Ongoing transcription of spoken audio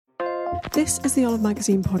This is the Olive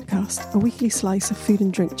Magazine podcast, a weekly slice of food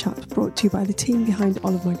and drink chat brought to you by the team behind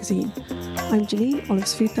Olive Magazine. I'm Janine,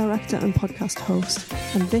 Olive's food director and podcast host,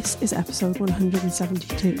 and this is episode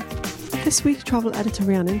 172. This week, travel editor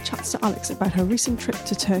Rhiannon chats to Alex about her recent trip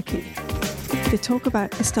to Turkey. They talk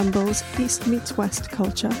about Istanbul's East meets West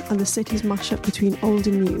culture and the city's mashup between old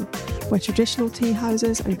and new, where traditional tea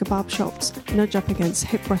houses and kebab shops nudge up against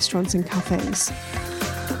hip restaurants and cafes.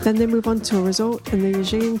 Then they move on to a resort in the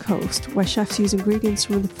Aegean coast where chefs use ingredients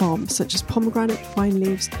from the farm such as pomegranate, vine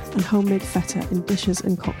leaves and homemade feta in dishes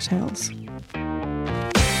and cocktails.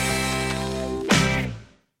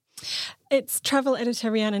 It's travel editor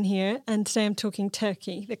Rhiannon here, and today I'm talking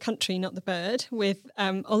Turkey, the country, not the bird, with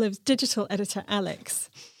Olive's digital editor Alex.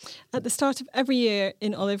 At the start of every year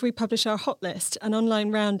in Olive, we publish our hot list, an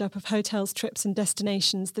online roundup of hotels, trips and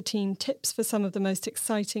destinations the team tips for some of the most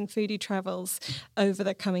exciting foodie travels over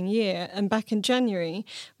the coming year. And back in January,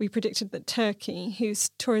 we predicted that Turkey, whose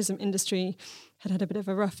tourism industry had a bit of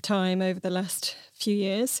a rough time over the last few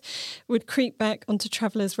years, would creep back onto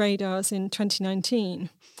travellers' radars in 2019.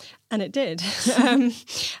 And it did.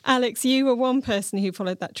 Alex, you were one person who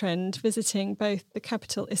followed that trend, visiting both the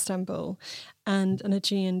capital, Istanbul, and an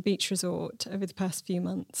Aegean beach resort over the past few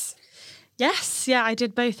months. Yes, I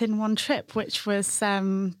did both in one trip, which was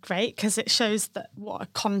great because it shows that what a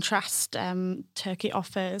contrast Turkey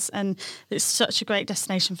offers, and it's such a great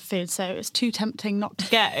destination for food. So it's too tempting not to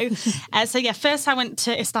go. First I went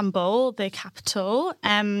to Istanbul, the capital,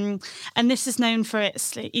 and this is known for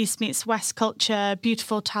its East meets West culture,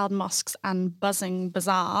 beautiful tiled mosques and buzzing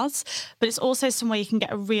bazaars. But it's also somewhere you can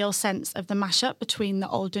get a real sense of the mashup between the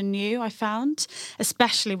old and new, I found,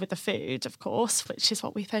 especially with the food, of course, which is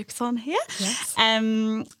what we focus on here. Yes.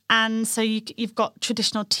 And so you've got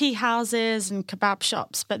traditional tea houses and kebab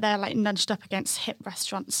shops, but they're like nudged up against hip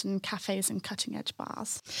restaurants and cafes and cutting edge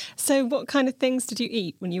bars. So what kind of things did you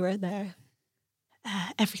eat when you were there?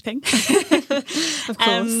 Everything. Of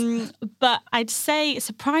course. But I'd say,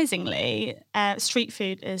 surprisingly, street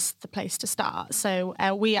food is the place to start. So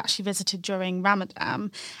we actually visited during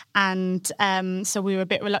Ramadan, and so we were a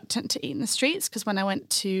bit reluctant to eat in the streets because when I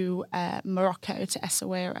went to Morocco, to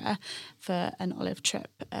Essaouira, for an Olive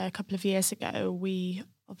trip a couple of years ago, we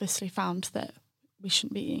obviously found that we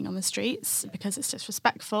shouldn't be eating on the streets because it's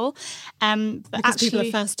disrespectful. But because people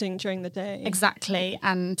are fasting during the day. Exactly.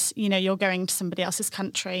 And, you're going to somebody else's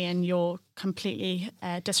country and you're completely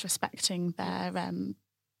disrespecting their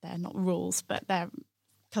not rules, but their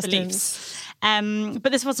beliefs. But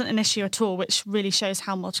this wasn't an issue at all, which really shows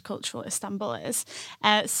how multicultural Istanbul is.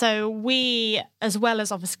 So we, as well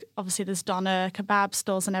as obviously there's doner kebab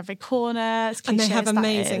stores in every corner. And they have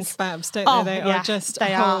amazing kebabs, don't they?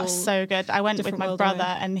 They are so good. I went with my brother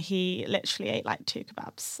and he literally ate like 2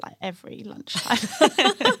 kebabs like every lunchtime.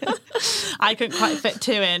 I couldn't quite fit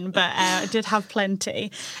 2 in, but I did have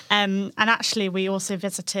plenty. And actually we also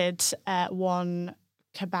visited one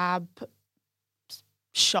kebab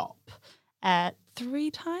shop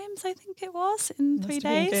 3 times, I think it was, in 3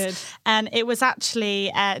 days. And it was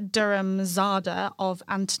actually Durham Zada of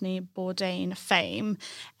Anthony Bourdain fame.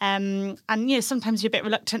 And sometimes you're a bit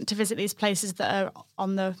reluctant to visit these places that are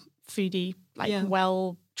on the foodie,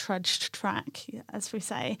 well-trudged track, as we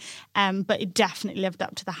say. But it definitely lived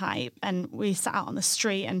up to the hype. And we sat out on the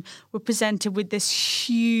street and were presented with this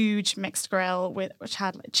huge mixed grill which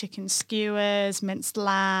had like chicken skewers, minced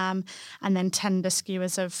lamb, and then tender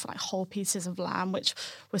skewers of like whole pieces of lamb, which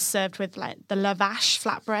was served with like the lavash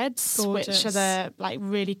flatbreads. Gorgeous. Which are the like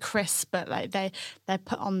really crisp, but like they're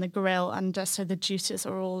put on the grill and so the juices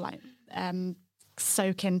are all like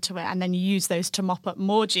soak into it, and then you use those to mop up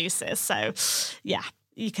more juices. So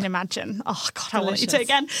you can imagine. Oh God, delicious. I want to eat it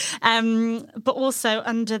again. But also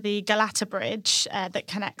under the Galata Bridge that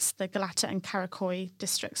connects the Galata and Karakoy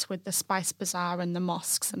districts with the Spice Bazaar and the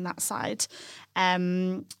mosques and that side.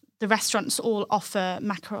 The restaurants all offer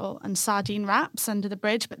mackerel and sardine wraps under the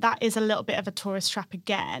bridge, but that is a little bit of a tourist trap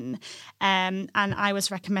again. And I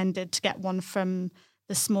was recommended to get one from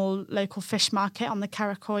the small local fish market on the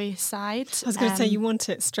Karakoy side. I was going to say, you want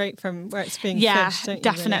it straight from where it's being fished, don't you?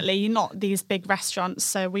 Definitely. Really? Not these big restaurants.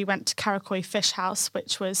 So we went to Karakoy Fish House,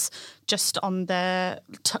 which was just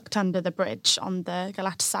tucked under the bridge on the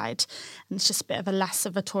Galata side. And it's just a bit of a less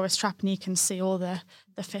of a tourist trap, and you can see all the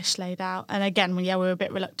fish laid out. And again, we were a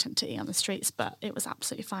bit reluctant to eat on the streets, but it was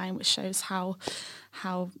absolutely fine, which shows how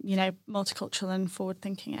multicultural and forward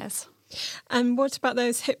thinking it is. And what about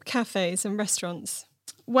those hip cafes and restaurants?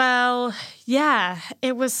 Well, yeah,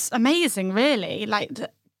 it was amazing, really. Like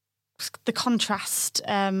the contrast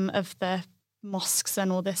of the mosques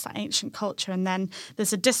and all this like, ancient culture. And then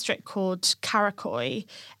there's a district called Karakoy,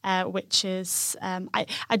 which is, I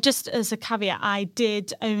just as a caveat, I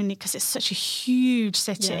did only, because it's such a huge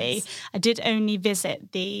city, I did only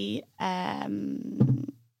visit the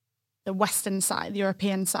western side, the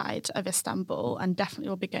European side of Istanbul, and definitely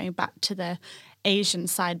will be going back to the Asian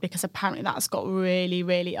side because apparently that's got really,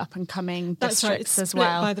 really up and coming districts as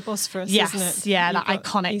well. By the Bosphorus, yes, isn't it? Yeah, that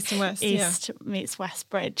iconic East and West, East meets West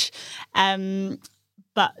bridge.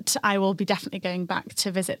 But I will be definitely going back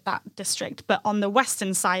to visit that district. But on the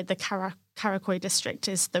western side, the Karakoy district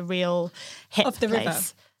is the real hip of the place. River.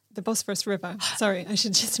 The Bosphorus River. Sorry, I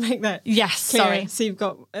should just make that clear. Sorry. So you've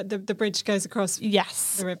got the bridge goes across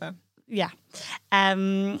the river. Yeah.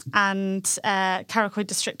 And Karakoy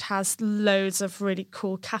district has loads of really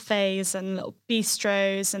cool cafes and little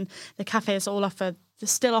bistros, and the cafes all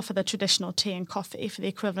still offer the traditional tea and coffee for the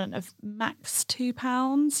equivalent of max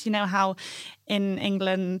 £2. You know how in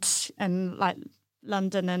England and like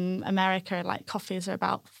London and America, like coffees are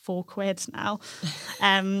about £4 now.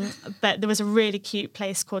 But there was a really cute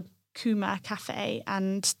place called Kuma Cafe,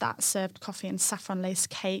 and that served coffee and saffron lace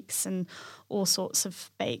cakes and all sorts of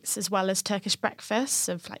bakes, as well as Turkish breakfasts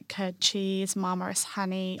of like curd cheese, Marmaris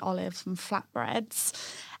honey, olives and flatbreads.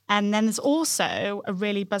 And then there's also a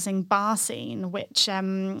really buzzing bar scene, which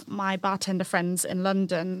my bartender friends in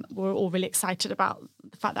London were all really excited about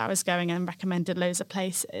the fact that I was going and recommended loads of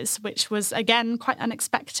places, which was, again, quite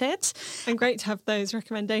unexpected. And great to have those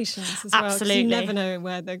recommendations as well. Absolutely. You never know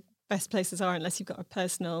where the best places are unless you've got a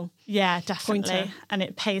personal definitely pointer. And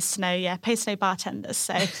it pays to know bartenders,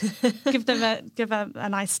 so give a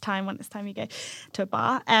nice time when it's time you go to a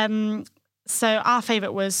bar. So our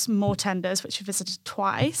favourite was Moortenders, which we visited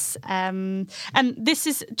twice, and this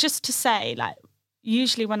is just to say, like,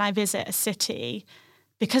 usually when I visit a city,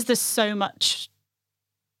 because there's so much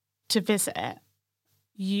to visit,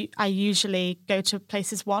 I usually go to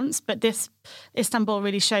places once, but this Istanbul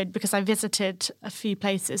really showed, because I visited a few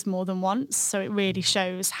places more than once, so it really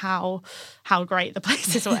shows how great the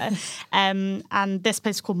places were. And this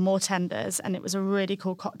place is called Moortenders, and it was a really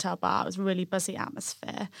cool cocktail bar. It was a really buzzy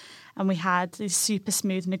atmosphere, and we had these super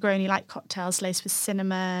smooth Negroni-like cocktails laced with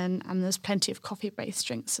cinnamon, and there's plenty of coffee-based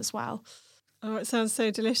drinks as well. Oh, it sounds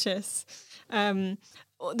so delicious.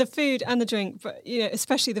 The food and the drink, but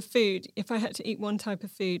especially the food. If I had to eat one type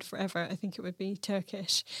of food forever, I think it would be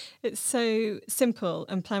Turkish. It's so simple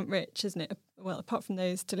and plant-rich, isn't it? Well, apart from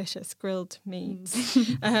those delicious grilled meats,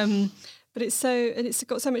 but it's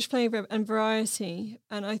got so much flavour and variety.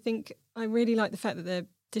 And I think I really like the fact that the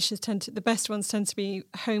dishes the best ones tend to be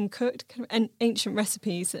home cooked, kind of ancient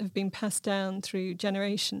recipes that have been passed down through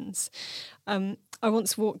generations. I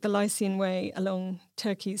once walked the Lycian Way along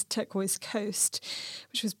Turkey's turquoise coast,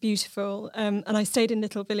 which was beautiful. And I stayed in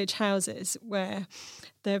little village houses where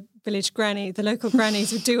the local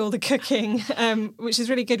grannies would do all the cooking, which is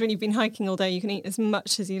really good when you've been hiking all day. You can eat as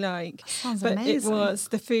much as you like. Sounds but amazing.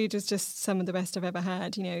 The food was just some of the best I've ever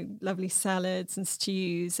had. Lovely salads and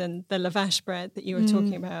stews and the lavash bread that you were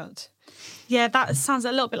talking about. Yeah, that sounds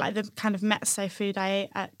a little bit like the kind of mezzo food I ate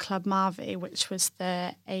at Club Marvi, which was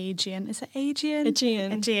the Aegean. Is it Aegean?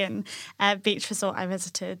 Aegean beach resort I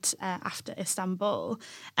visited after Istanbul.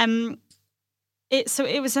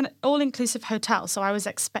 It was an all-inclusive hotel, so I was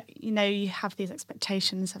you have these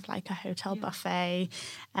expectations of like a hotel buffet,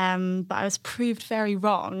 but I was proved very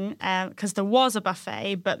wrong because there was a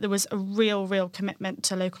buffet, but there was a real commitment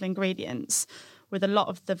to local ingredients, with a lot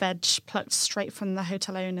of the veg plucked straight from the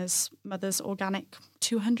hotel owner's mother's organic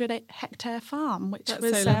 200-hectare farm, which That's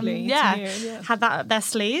was so lovely to hear, had that up their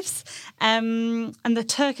sleeves. And the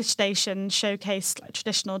Turkish station showcased like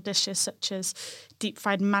traditional dishes such as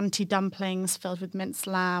deep-fried manti dumplings filled with minced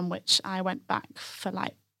lamb, which I went back for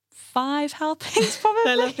like 5 helpings probably.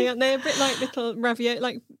 They're lovely, aren't they? A bit like little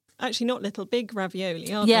ravioli, actually not little, big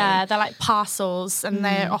ravioli, aren't they? Yeah, they're like parcels, and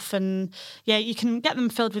they're often, you can get them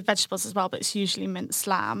filled with vegetables as well, but it's usually minced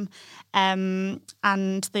lamb.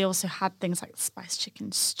 And they also had things like spiced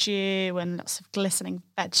chicken stew and lots of glistening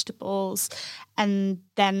vegetables. And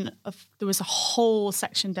then there was a whole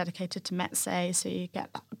section dedicated to mezze, so you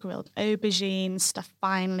get that grilled aubergine, stuffed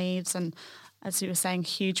vine leaves, and, as you were saying,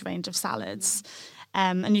 huge range of salads.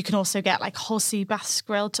 And you can also get like whole sea bass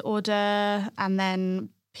grilled to order, and then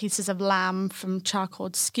pieces of lamb from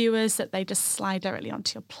charcoaled skewers that they just slide directly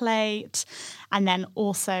onto your plate. And then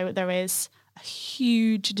also there is a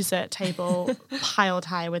huge dessert table piled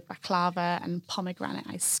high with baklava and pomegranate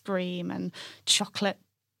ice cream and chocolate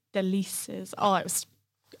delices. Oh, it was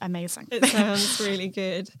amazing. It sounds really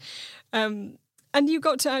good. And you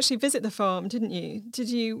got to actually visit the farm, didn't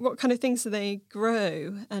you? What kind of things do they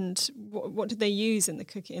grow, and what did they use in the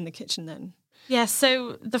kitchen then? Yeah,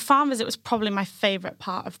 so the farm visit was probably my favourite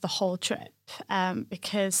part of the whole trip,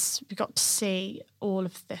 because we got to see all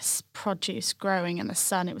of this produce growing in the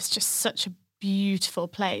sun. It was just such a beautiful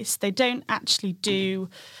place. They don't actually do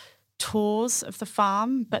tours of the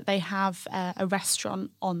farm, but they have a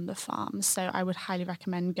restaurant on the farm. So I would highly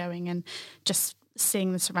recommend going and just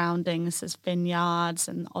seeing the surroundings. There's vineyards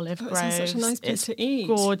and olive groves. It's such a nice place to eat.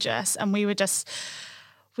 Gorgeous. And we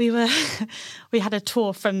had a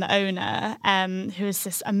tour from the owner, who is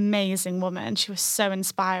this amazing woman. She was so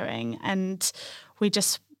inspiring, and we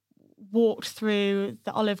just walked through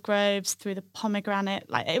the olive groves, through the pomegranate.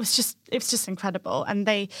 Like it was just incredible. And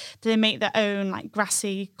they make their own like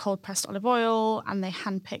grassy cold pressed olive oil, and they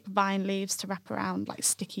handpick vine leaves to wrap around like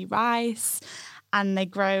sticky rice. And they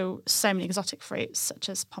grow so many exotic fruits such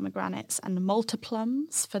as pomegranates and Malta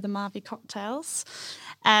plums for the Mavi cocktails.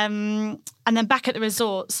 And then back at the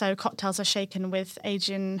resort, so cocktails are shaken with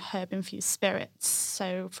Asian herb-infused spirits.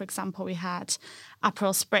 So, for example, we had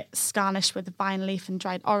Aperol Spritz garnished with vine leaf and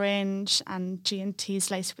dried orange, and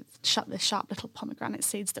G&T's laced with the sharp little pomegranate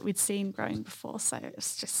seeds that we'd seen growing before. So it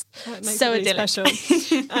was just so really idyllic.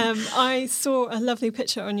 Special. I saw a lovely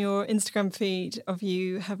picture on your Instagram feed of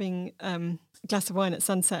you having a glass of wine at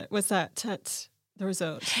sunset. Was that at the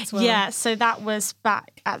resort as well? Yeah, so that was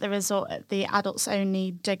back at the resort at the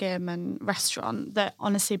adults-only Diggerman restaurant that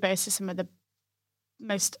honestly boasts some of the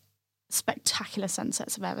most spectacular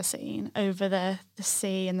sunsets I've ever seen over the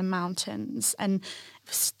sea and the mountains. And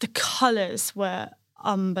the colours were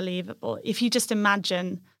unbelievable. If you just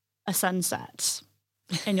imagine a sunset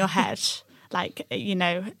in your head, like, you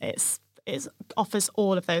know, it offers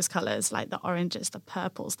all of those colours, like the oranges, the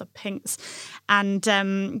purples, the pinks. And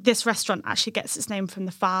this restaurant actually gets its name from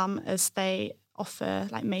the farm, as they offer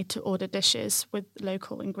like made-to-order dishes with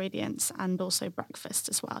local ingredients, and also breakfast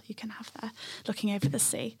as well you can have there looking over the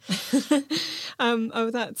sea.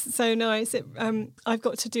 That's so nice. I've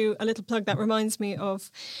got to do a little plug. That reminds me of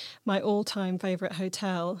my all-time favourite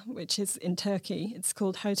hotel, which is in Turkey. It's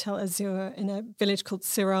called Hotel Azur in a village called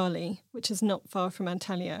Sirali, which is not far from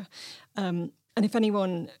Antalya. And if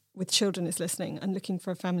anyone with children is listening and looking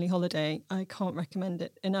for a family holiday, I can't recommend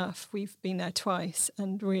it enough. We've been there twice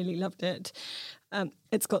and really loved it.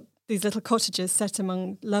 It's got these little cottages set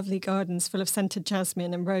among lovely gardens full of scented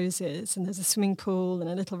jasmine and roses, and there's a swimming pool and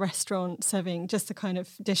a little restaurant serving just the kind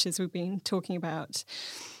of dishes we've been talking about.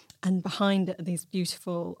 And behind it are these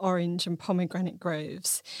beautiful orange and pomegranate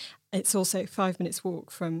groves. It's also 5 minutes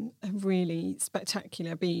walk from a really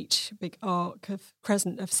spectacular beach, a big arc of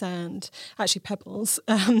crescent of sand, actually pebbles.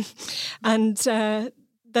 And then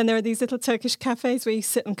there are these little Turkish cafes where you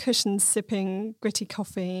sit on cushions sipping gritty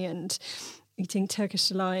coffee and eating Turkish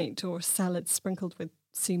delight or salads sprinkled with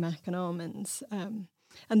sumac and almonds. And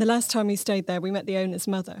the last time we stayed there, we met the owner's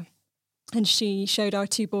mother. And she showed our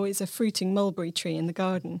two boys a fruiting mulberry tree in the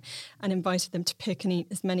garden and invited them to pick and eat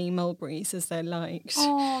as many mulberries as they liked.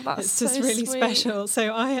 Oh, that's It's just so really sweet. special.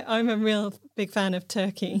 So I'm a real big fan of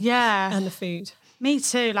Turkey. Yeah. And the food. Me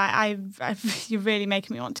too. Like you're really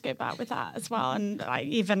making me want to go back with that as well. And like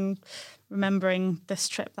even remembering this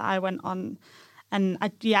trip that I went on, and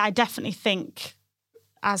I definitely think,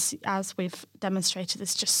 as we've demonstrated,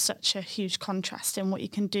 there's just such a huge contrast in what you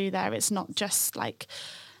can do there. It's not just like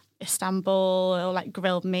Istanbul or like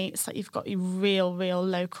grilled meats. Like you've got your real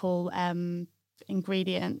local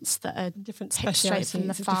ingredients that are Different picked straight from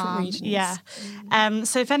the specialities of farm. different regions. Yeah.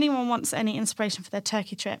 So if anyone wants any inspiration for their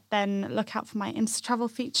Turkey trip, then look out for my Insta Travel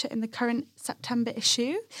feature in the current September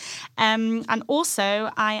issue. And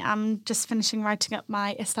also I am just finishing writing up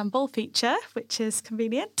my Istanbul feature, which is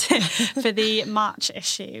convenient, for the March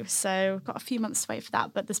issue. So I've got a few months to wait for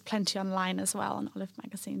that, but there's plenty online as well on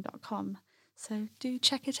olivemagazine.com. So do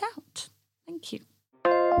check it out. Thank you.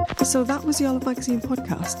 So that was the Olive Magazine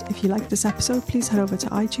podcast. If you liked this episode, please head over to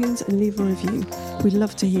iTunes and leave a review. We'd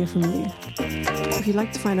love to hear from you. If you'd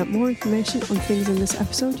like to find out more information on things in this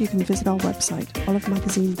episode, you can visit our website,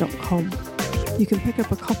 olivemagazine.com. You can pick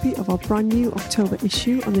up a copy of our brand new October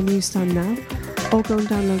issue on the newsstand now, or go and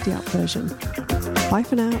download the app version. Bye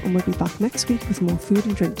for now, and we'll be back next week with more food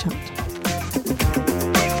and drink chat.